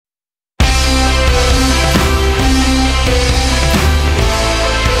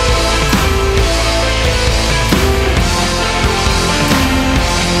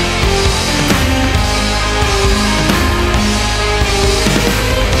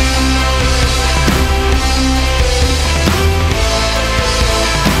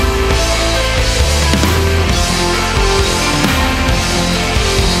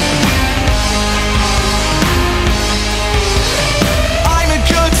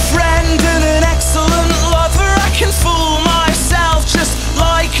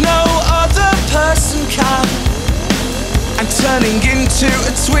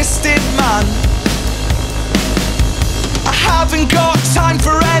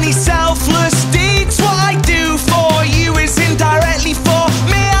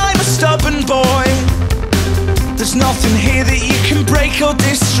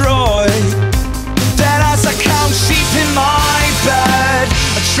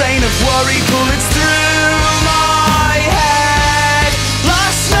worry bullets through my head.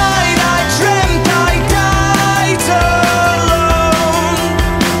 Last night I dreamt I died alone.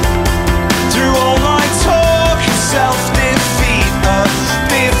 Through all my talk of self-defeat, a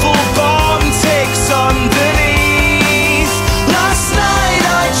fearful bomb ticks underneath. Last night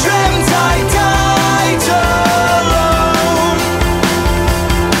I dreamt I died alone.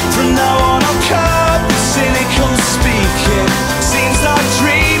 From now on I'll curb the cynical speaking. Seems that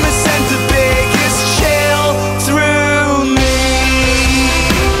dream has sent the biggest chill through me.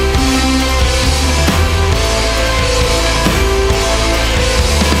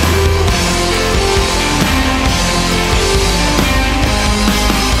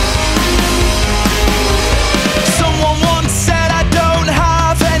 Someone once said I don't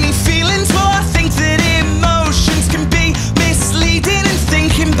have any feelings. Well, I think that emotions can be misleading. And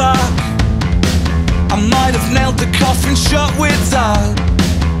thinking back, I might have nailed the coffin shut with that.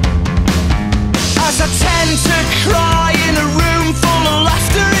 As I tend to cry in a room full of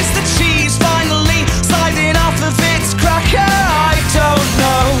laughter, is the cheese finally sliding off of its cracker? I don't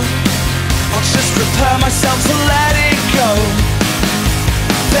know. I'll just prepare myself to let it go.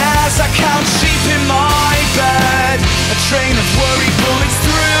 Then as I count sheep in my bed, a train of worry bullets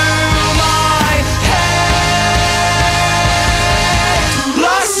through my head.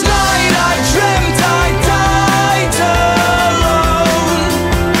 Last night I dreamt I died alone.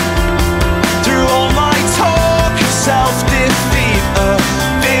 Through all my talk of self-defeat, a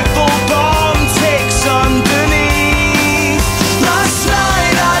fearful bomb ticks underneath. Last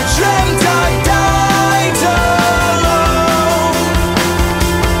night I dreamt I died alone.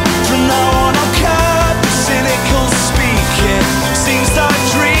 From now on I'll curb the cynical speaking. Seems that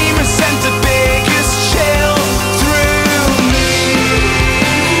dream has sent the biggest chill through me.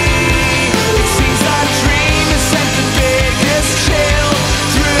 It seems that dream has sent the biggest chill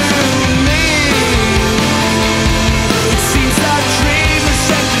through me. It seems that dream has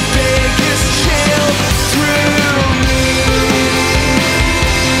sent the biggest chill through me.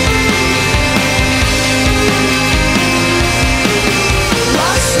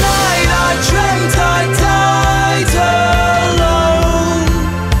 Last night I dreamt I died alone.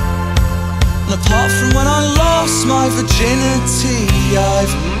 And apart from when I lost my virginity,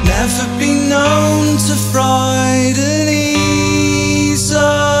 I've never been known to frighten